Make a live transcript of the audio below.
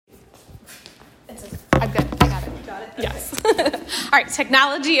I'm good. I got it. Got it? Yes. All right.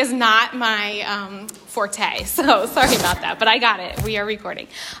 Technology is not my forte, so sorry about that, but I got it. We are recording.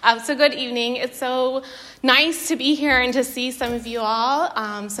 So good evening. It's so nice to be here and to see some of you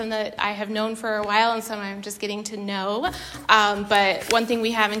all, some that I have known for a while and some I'm just getting to know. But one thing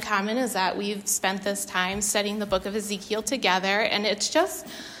we have in common is that we've spent this time studying the book of Ezekiel together, and it's just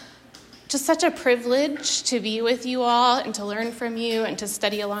such a privilege to be with you all and to learn from you and to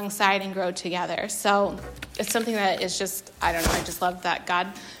study alongside and grow together. So it's something that is just, I don't know, I just love that God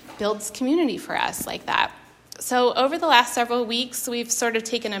builds community for us like that. So over the last several weeks, we've sort of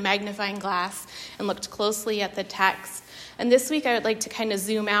taken a magnifying glass and looked closely at the text. And this week, I would like to kind of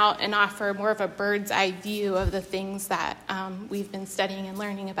zoom out and offer more of a bird's eye view of the things that we've been studying and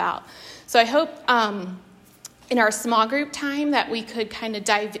learning about. So I hope in our small group time that we could kind of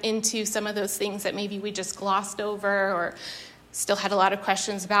dive into some of those things that maybe we just glossed over or still had a lot of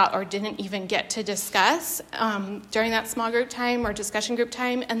questions about or didn't even get to discuss during that small group time or discussion group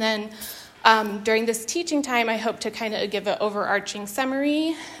time. And then during this teaching time, I hope to kind of give an overarching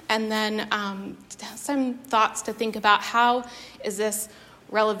summary and then some thoughts to think about how is this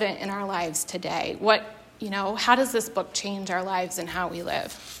relevant in our lives today? How does this book change our lives and how we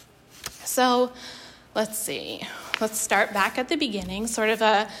live? So let's see. Let's start back at the beginning, sort of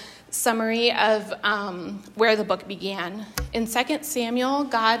a summary of where the book began. In 2 Samuel,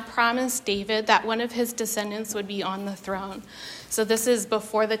 God promised David that one of his descendants would be on the throne. So this is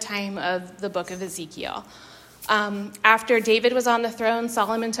before the time of the book of Ezekiel. After David was on the throne,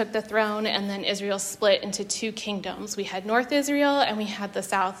 Solomon took the throne, and then Israel split into two kingdoms. We had North Israel, and we had the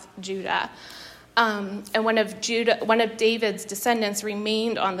South Judah. And one of David's descendants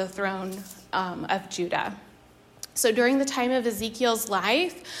remained on the throne of Judah. So during the time of Ezekiel's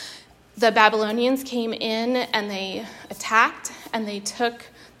life, the Babylonians came in and they attacked and they took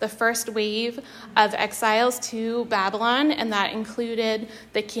the first wave of exiles to Babylon, and that included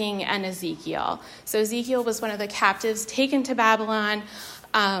the king and Ezekiel. So Ezekiel was one of the captives taken to Babylon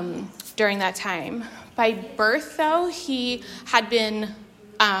during that time. By birth, though, he had been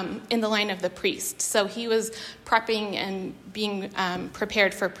in the line of the priest. So he was prepping and being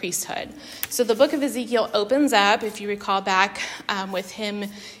prepared for priesthood. So the book of Ezekiel opens up, if you recall back, with him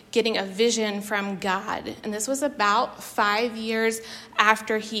getting a vision from God. And this was about 5 years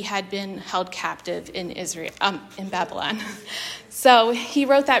after he had been held captive in Babylon. So he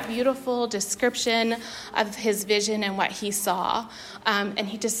wrote that beautiful description of his vision and what he saw. And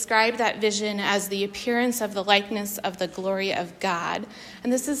he described that vision as the appearance of the likeness of the glory of God.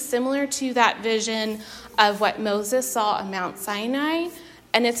 And this is similar to that vision of what Moses saw on Mount Sinai.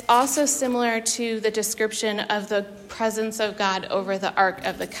 And it's also similar to the description of the presence of God over the Ark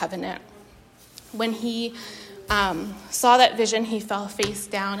of the Covenant. When he saw that vision, he fell face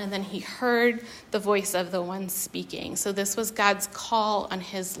down, and then he heard the voice of the one speaking. So this was God's call on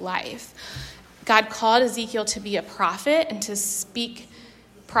his life. God called Ezekiel to be a prophet and to speak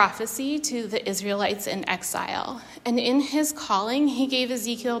prophecy to the Israelites in exile. And in his calling, he gave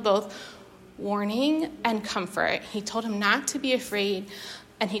Ezekiel both warning and comfort. He told him not to be afraid,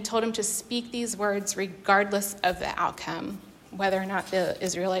 and he told him to speak these words regardless of the outcome, whether or not the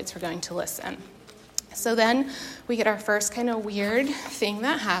Israelites were going to listen. So then we get our first kind of weird thing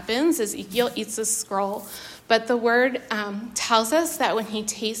that happens. Ezekiel eats a scroll, but the word tells us that when he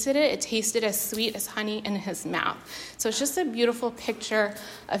tasted it, it tasted as sweet as honey in his mouth. So it's just a beautiful picture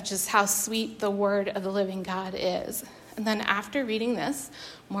of just how sweet the word of the living God is. And then after reading this,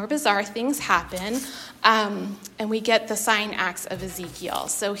 more bizarre things happen, and we get the sign acts of Ezekiel.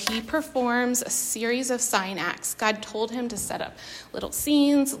 So he performs a series of sign acts. God told him to set up little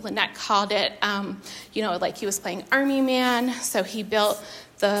scenes. Lynette called it, like he was playing Army Man. So he built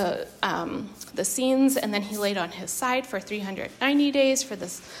the scenes, and then he laid on his side for 390 days for the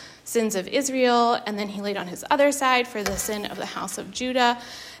sins of Israel, and then he laid on his other side for the sin of the house of Judah.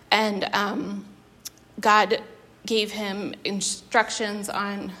 And God gave him instructions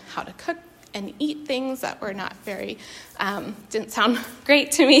on how to cook and eat things that were not very, didn't sound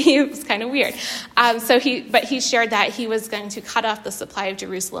great to me. It was kind of weird. But he shared that he was going to cut off the supply of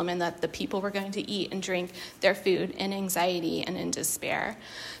Jerusalem and that the people were going to eat and drink their food in anxiety and in despair.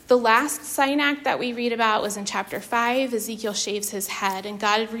 The last sign act that we read about was in chapter 5. Ezekiel shaves his head, and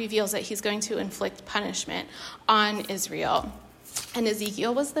God reveals that he's going to inflict punishment on Israel. And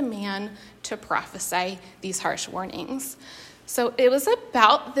Ezekiel was the man to prophesy these harsh warnings. So it was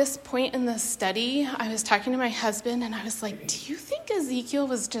about this point in the study, I was talking to my husband, and I was like, do you think Ezekiel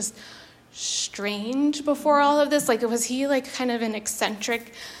was just strange before all of this? Was he kind of an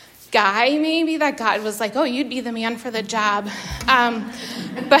eccentric guy, maybe, that God was like, oh, you'd be the man for the job.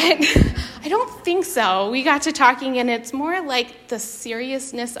 But I don't think so. We got to talking, and it's more like the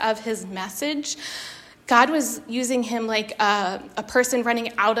seriousness of his message. God was using him like a person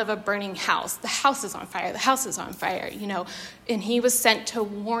running out of a burning house. The house is on fire. The house is on fire, and he was sent to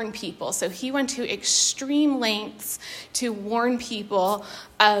warn people. So he went to extreme lengths to warn people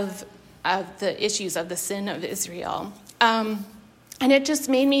of the issues of the sin of Israel. And it just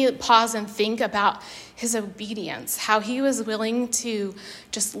made me pause and think about his obedience, how he was willing to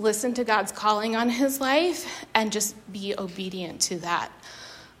just listen to God's calling on his life and just be obedient to that.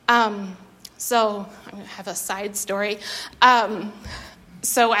 So I'm going to have a side story.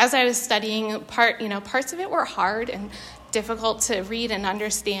 So as I was studying, parts of it were hard and difficult to read and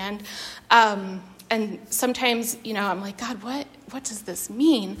understand. And sometimes, I'm like, God, what does this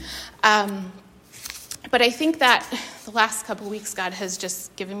mean? But I think that the last couple of weeks, God has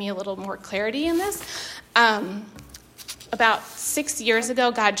just given me a little more clarity in this. About 6 years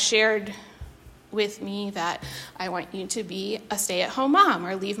ago, God shared with me that I want you to be a stay-at-home mom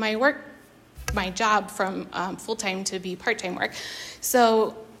or leave my job from full-time to be part-time work.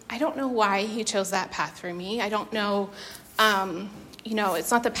 So I don't know why he chose that path for me. I don't know,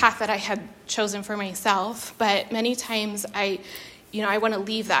 it's not the path that I had chosen for myself, but many times I want to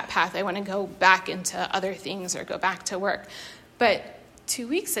leave that path. I want to go back into other things or go back to work. But 2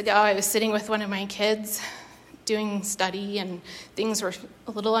 weeks ago, I was sitting with one of my kids doing study, and things were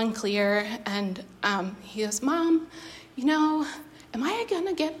a little unclear. And he goes, Mom, am I going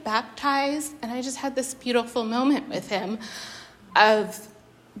to get baptized? And I just had this beautiful moment with him of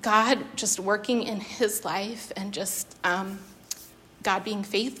God just working in his life and just God being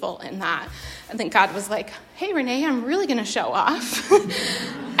faithful in that. And then God was like, hey, Renee, I'm really going to show off.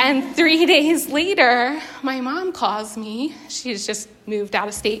 And 3 days later, my mom calls me. She's just moved out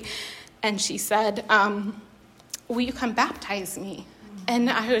of state. And she said, will you come baptize me?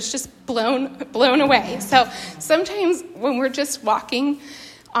 And I was just blown away. So sometimes when we're just walking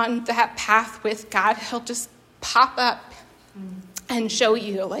on that path with God, he'll just pop up and show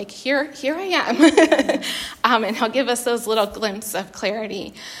you, like, here I am. And he'll give us those little glimpses of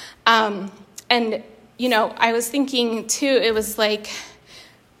clarity. And, I was thinking, too, it was like,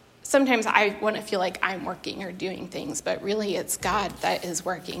 sometimes I want to feel like I'm working or doing things, but really it's God that is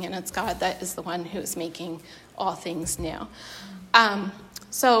working, and it's God that is the one who is making all things new.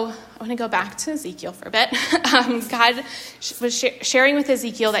 So I want to go back to Ezekiel for a bit. God was sharing with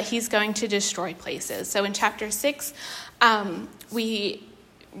Ezekiel that he's going to destroy places. So in chapter 6, we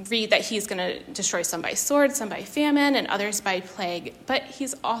read that he's going to destroy some by sword, some by famine, and others by plague. But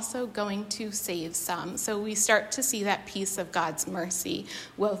he's also going to save some. So we start to see that piece of God's mercy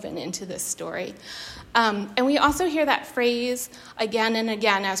woven into this story. And we also hear that phrase again and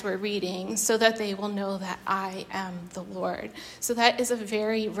again as we're reading, so that they will know that I am the Lord. So that is a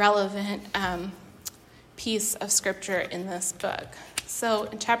very relevant piece of scripture in this book. So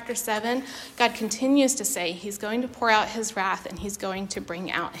in chapter 7, God continues to say he's going to pour out his wrath and he's going to bring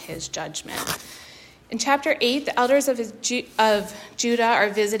out his judgment. In chapter 8, the elders of Judah are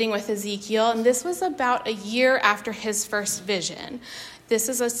visiting with Ezekiel, and this was about a year after his first vision. This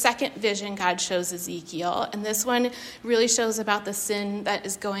is a second vision God shows Ezekiel, and this one really shows about the sin that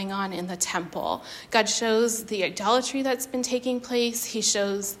is going on in the temple. God shows the idolatry that's been taking place. He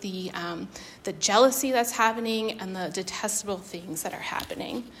shows the jealousy that's happening and the detestable things that are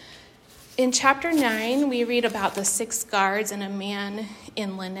happening. In chapter 9, we read about the 6 guards and a man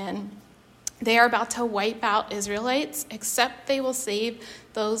in linen. They are about to wipe out Israelites, except they will save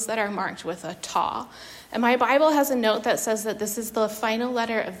those that are marked with a taw. And my Bible has a note that says that this is the final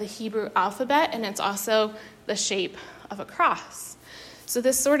letter of the Hebrew alphabet, and it's also the shape of a cross. So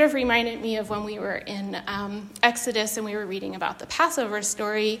this sort of reminded me of when we were in Exodus and we were reading about the Passover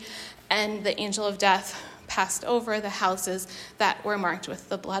story, and the angel of death passed over the houses that were marked with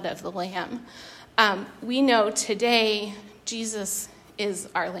the blood of the Lamb. We know today Jesus is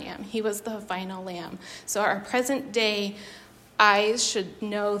our Lamb. He was the final Lamb. So our present day eyes should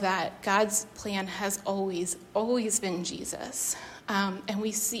know that God's plan has always been Jesus. And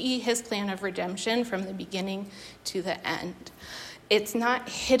we see his plan of redemption from the beginning to the end. It's not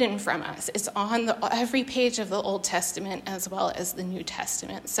hidden from us. It's on every page of the Old Testament as well as the New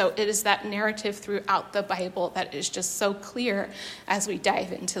Testament. So it is that narrative throughout the Bible that is just so clear as we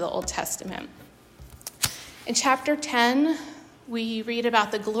dive into the Old Testament. In chapter 10, we read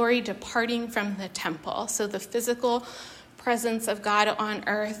about the glory departing from the temple. So the physical presence of God on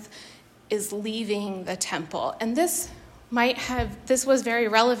earth is leaving the temple. And this was very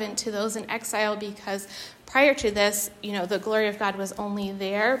relevant to those in exile because prior to this, the glory of God was only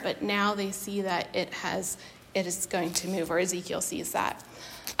there, but now they see that it is going to move, or Ezekiel sees that.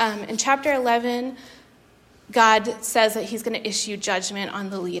 In chapter 11, God says that he's going to issue judgment on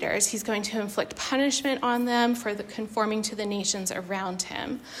the leaders. He's going to inflict punishment on them for conforming to the nations around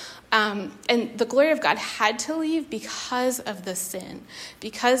him. And the glory of God had to leave because of the sin.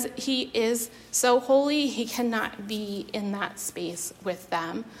 Because he is so holy, he cannot be in that space with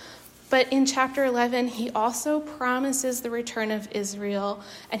them. But in chapter 11, he also promises the return of Israel,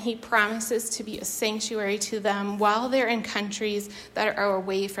 and he promises to be a sanctuary to them while they're in countries that are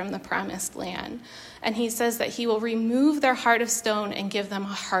away from the promised land. And he says that he will remove their heart of stone and give them a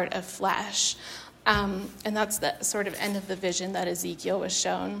heart of flesh. And that's the sort of end of the vision that Ezekiel was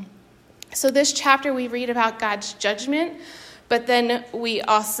shown. So this chapter, we read about God's judgment, but then we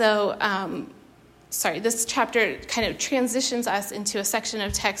also... this chapter kind of transitions us into a section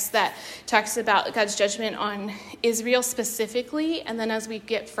of text that talks about God's judgment on Israel specifically. And then as we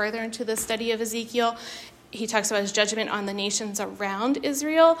get further into the study of Ezekiel, he talks about his judgment on the nations around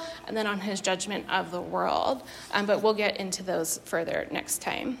Israel and then on his judgment of the world. But we'll get into those further next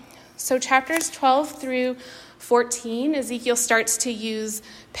time. So chapters 12 through 14, Ezekiel starts to use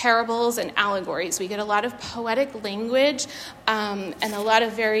parables and allegories. We get a lot of poetic language and a lot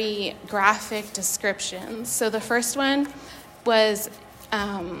of very graphic descriptions. So the first one was,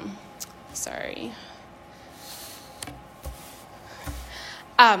 Ezekiel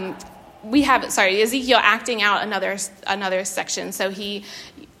acting out another section. So he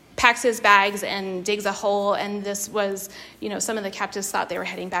packs his bags and digs a hole, and this was, some of the captives thought they were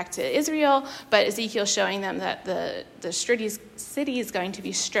heading back to Israel, but Ezekiel's showing them that the city is going to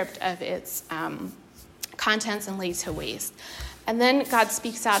be stripped of its contents and laid to waste. And then God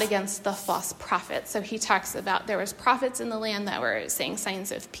speaks out against the false prophets. So he talks about there was prophets in the land that were saying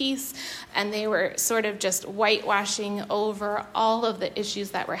signs of peace, and they were sort of just whitewashing over all of the issues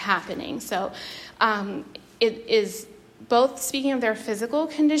that were happening. So it is both speaking of their physical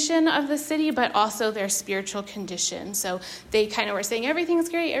condition of the city, but also their spiritual condition. So they kind of were saying, everything's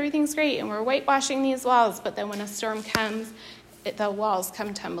great, and we're whitewashing these walls. But then when a storm comes, the walls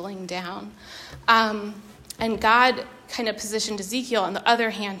come tumbling down. And God kind of positioned Ezekiel, on the other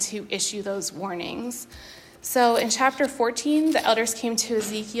hand, to issue those warnings. So in chapter 14, the elders came to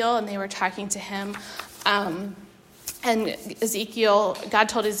Ezekiel, and they were talking to him. And God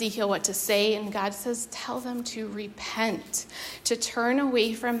told Ezekiel what to say, and God says, tell them to repent, to turn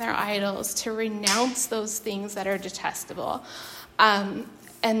away from their idols, to renounce those things that are detestable. And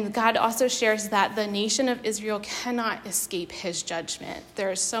God also shares that the nation of Israel cannot escape his judgment.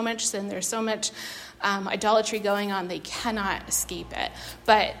 There is so much sin, there's so much idolatry going on, they cannot escape it.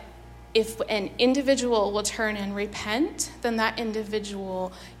 But if an individual will turn and repent, then that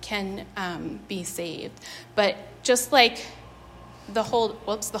individual can be saved. But just like the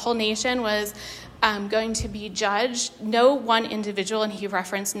whole nation was going to be judged, no one individual, and he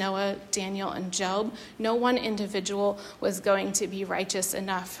referenced Noah, Daniel, and Job, no one individual was going to be righteous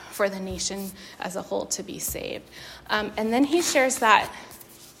enough for the nation as a whole to be saved. And then he shares that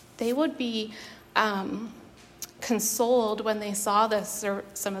they would be consoled when they saw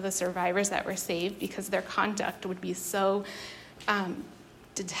some of the survivors that were saved, because their conduct would be so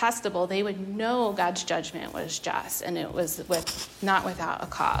detestable. They would know God's judgment was just, and it was not without a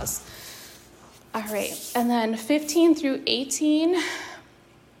cause. All right, and then 15 through 18,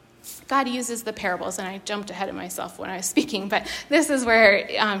 God uses the parables, and I jumped ahead of myself when I was speaking, but this is where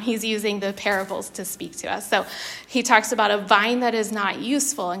he's using the parables to speak to us. So he talks about a vine that is not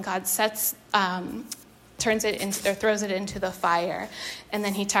useful, and God throws it into the fire. And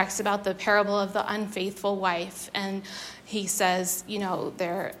then he talks about the parable of the unfaithful wife, and he says,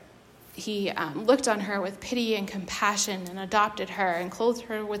 he looked on her with pity and compassion and adopted her and clothed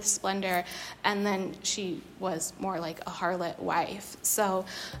her with splendor, and then she was more like a harlot wife. So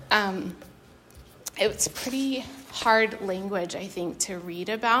it's pretty hard language, I think, to read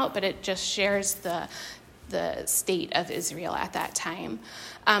about, but it just shares the state of Israel at that time.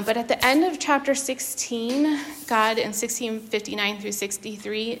 But at the end of chapter 16, God in 1659 through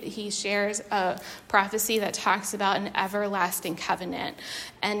 63, he shares a prophecy that talks about an everlasting covenant.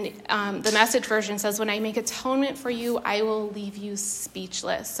 And the Message version says, when I make atonement for you, I will leave you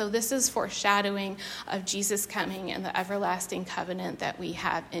speechless. So this is foreshadowing of Jesus coming and the everlasting covenant that we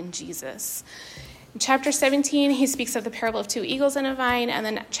have in Jesus. In chapter 17, he speaks of the parable of two eagles and a vine, and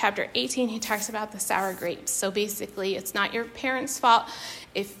then chapter 18, he talks about the sour grapes. So basically, it's not your parents' fault.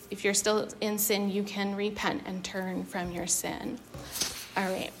 If you're still in sin, you can repent and turn from your sin. All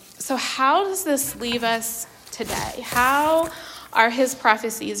right, so how does this leave us today? How are his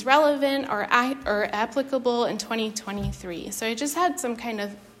prophecies relevant or applicable in 2023? So I just had some kind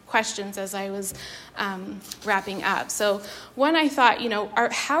of questions as I was wrapping up. So one, I thought,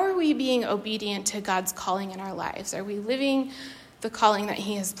 how are we being obedient to God's calling in our lives? Are we living the calling that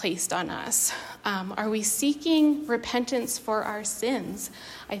he has placed on us? Are we seeking repentance for our sins?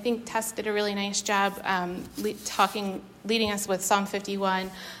 I think Tess did a really nice job leading us with Psalm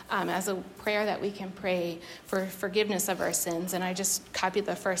 51 as a prayer that we can pray for forgiveness of our sins. And I just copied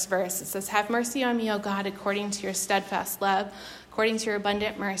the first verse. It says, "Have mercy on me, O God, according to your steadfast love. According to your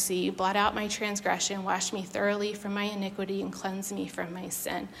abundant mercy, blot out my transgression, wash me thoroughly from my iniquity, and cleanse me from my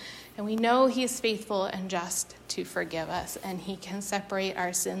sin." And we know he is faithful and just to forgive us, and he can separate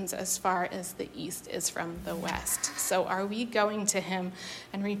our sins as far as the east is from the west. So are we going to him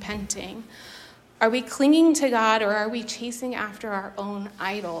and repenting? Are we clinging to God, or are we chasing after our own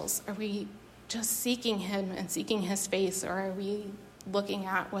idols? Are we just seeking him and seeking his face, or are we looking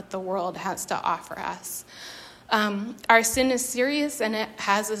at what the world has to offer us? Our sin is serious and it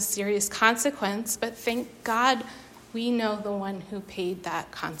has a serious consequence, but thank God we know the one who paid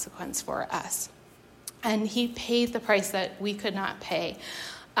that consequence for us. And he paid the price that we could not pay.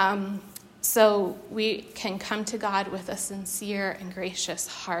 So we can come to God with a sincere and gracious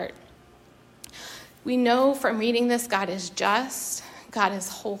heart. We know from reading this, God is just, God is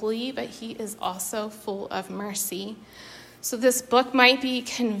holy, but he is also full of mercy. So this book might be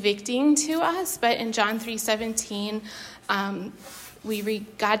convicting to us, but in John 3:17, we read,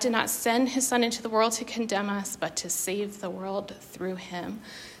 God did not send his son into the world to condemn us, but to save the world through him.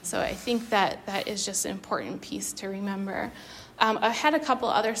 So I think that is just an important piece to remember. I had a couple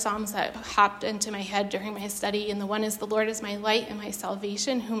other Psalms that hopped into my head during my study, and the one is, "The Lord is my light and my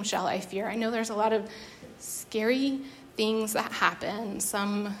salvation, whom shall I fear?" I know there's a lot of scary things that happen,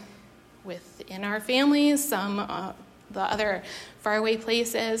 some within our families, some the other faraway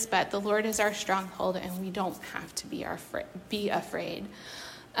places, but the Lord is our stronghold, and we don't have to be afraid.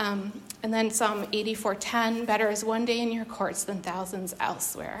 And then Psalm 84:10, "Better is one day in your courts than thousands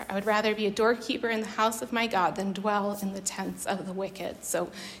elsewhere. I would rather be a doorkeeper in the house of my God than dwell in the tents of the wicked."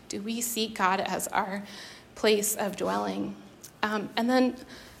 So do we seek God as our place of dwelling? And then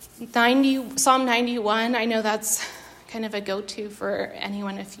Psalm 91, I know that's kind of a go-to for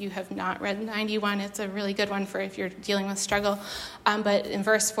anyone. If you have not read 91, it's a really good one for if you're dealing with struggle. But in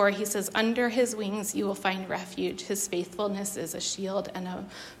verse 4, he says, "Under his wings you will find refuge. His faithfulness is a shield and a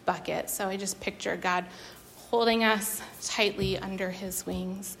bucket." So I just picture God holding us tightly under his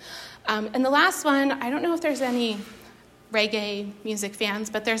wings. And the last one, I don't know if there's any reggae music fans,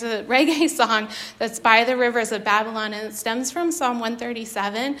 but there's a reggae song that's "By the Rivers of Babylon," and it stems from Psalm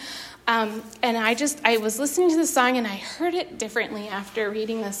 137. And I was listening to the song, and I heard it differently after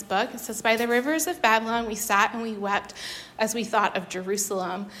reading this book. It says, "By the rivers of Babylon, we sat and we wept as we thought of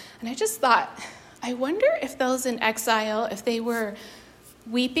Jerusalem." And I just thought, I wonder if those in exile, if they were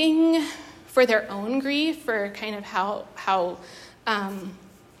weeping for their own grief, for kind of how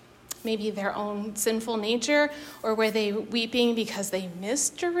maybe their own sinful nature, or were they weeping because they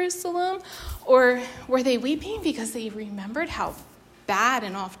missed Jerusalem, or were they weeping because they remembered how bad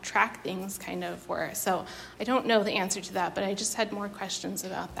and off track things kind of were? So I don't know the answer to that, but I just had more questions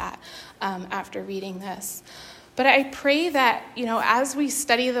about that after reading this. But I pray that, as we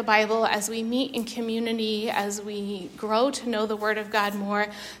study the Bible, as we meet in community, as we grow to know the Word of God more,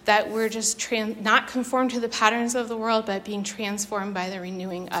 that we're just not conformed to the patterns of the world, but being transformed by the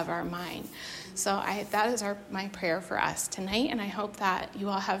renewing of our mind. So that is my prayer for us tonight, and I hope that you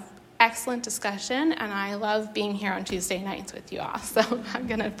all have excellent discussion, and I love being here on Tuesday nights with you all. So I'm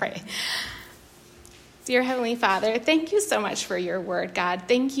going to pray. Dear Heavenly Father, thank you so much for your word, God.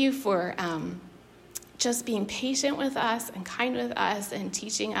 Thank you for just being patient with us and kind with us and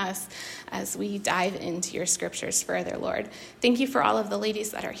teaching us as we dive into your scriptures further, Lord. Thank you for all of the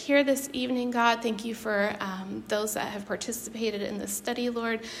ladies that are here this evening, God. Thank you for those that have participated in this study,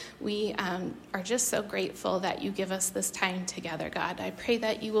 Lord. We are just so grateful that you give us this time together, God. I pray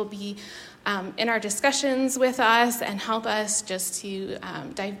that you will be in our discussions with us and help us just to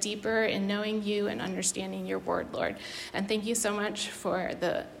dive deeper in knowing you and understanding your word, Lord. And thank you so much for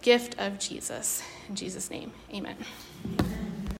the gift of Jesus. In Jesus' name, amen.